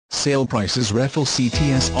sale prices reflect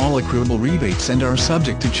CTS all accruable rebates and are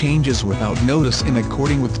subject to changes without notice in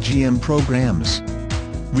according with GM programs.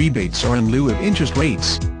 Rebates are in lieu of interest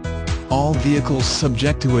rates. All vehicles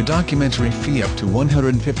subject to a documentary fee up to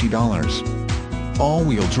 $150.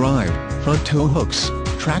 All-wheel drive, front tow hooks,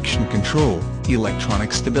 traction control,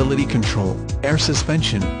 electronic stability control, air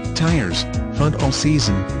suspension, tires, front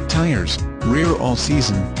all-season, tires, rear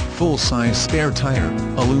all-season, full-size spare tire,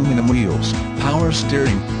 aluminum wheels, power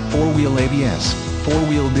steering, 4-wheel ABS,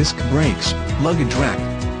 4-wheel disc brakes, luggage rack,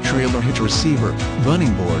 trailer hitch receiver,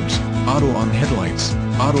 running boards, auto-on headlights,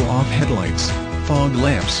 auto-off headlights, fog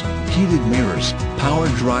lamps, heated mirrors, power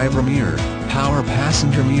driver mirror, power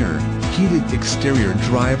passenger mirror, heated exterior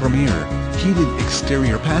driver mirror, heated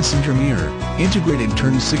exterior passenger mirror, integrated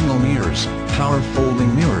turn signal mirrors, power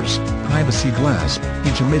folding mirrors, privacy glass,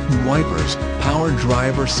 intermittent wipers, power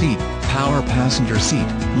driver seat, power passenger seat,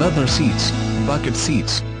 leather seats, bucket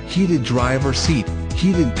seats, heated driver seat,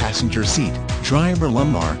 heated passenger seat, driver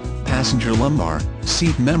lumbar, passenger lumbar,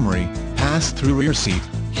 seat memory, pass-through rear seat,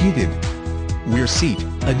 heated rear seat,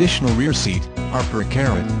 additional rear seat, upper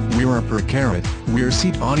carrot, rear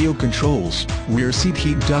seat audio controls, rear seat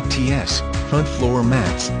heat duct TS, front floor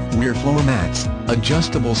mats, rear floor mats,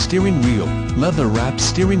 adjustable steering wheel, leather-wrapped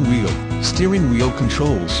steering wheel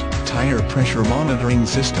controls, tire pressure monitoring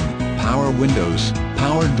system, power windows,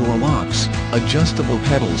 power door locks, adjustable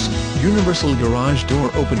pedals, universal garage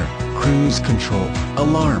door opener, cruise control,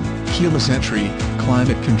 alarm, keyless entry,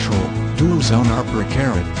 climate control, dual-zone upper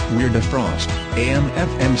carrot, rear defrost,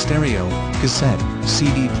 AM/FM stereo, cassette,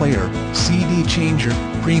 CD player, CD changer,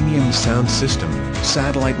 premium sound system,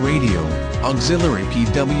 satellite radio, auxiliary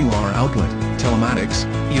PWR outlet, telematics,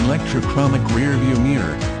 electrochromic rearview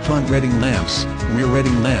mirror, front reading lamps, rear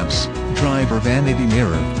reading lamps, driver vanity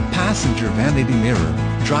mirror, passenger vanity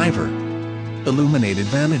mirror, driver illuminated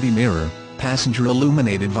vanity mirror, passenger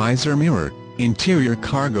illuminated visor mirror, interior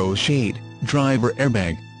cargo shade, driver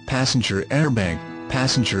airbag, passenger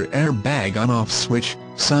airbag on-off switch,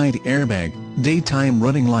 side airbag, daytime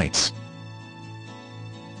running lights.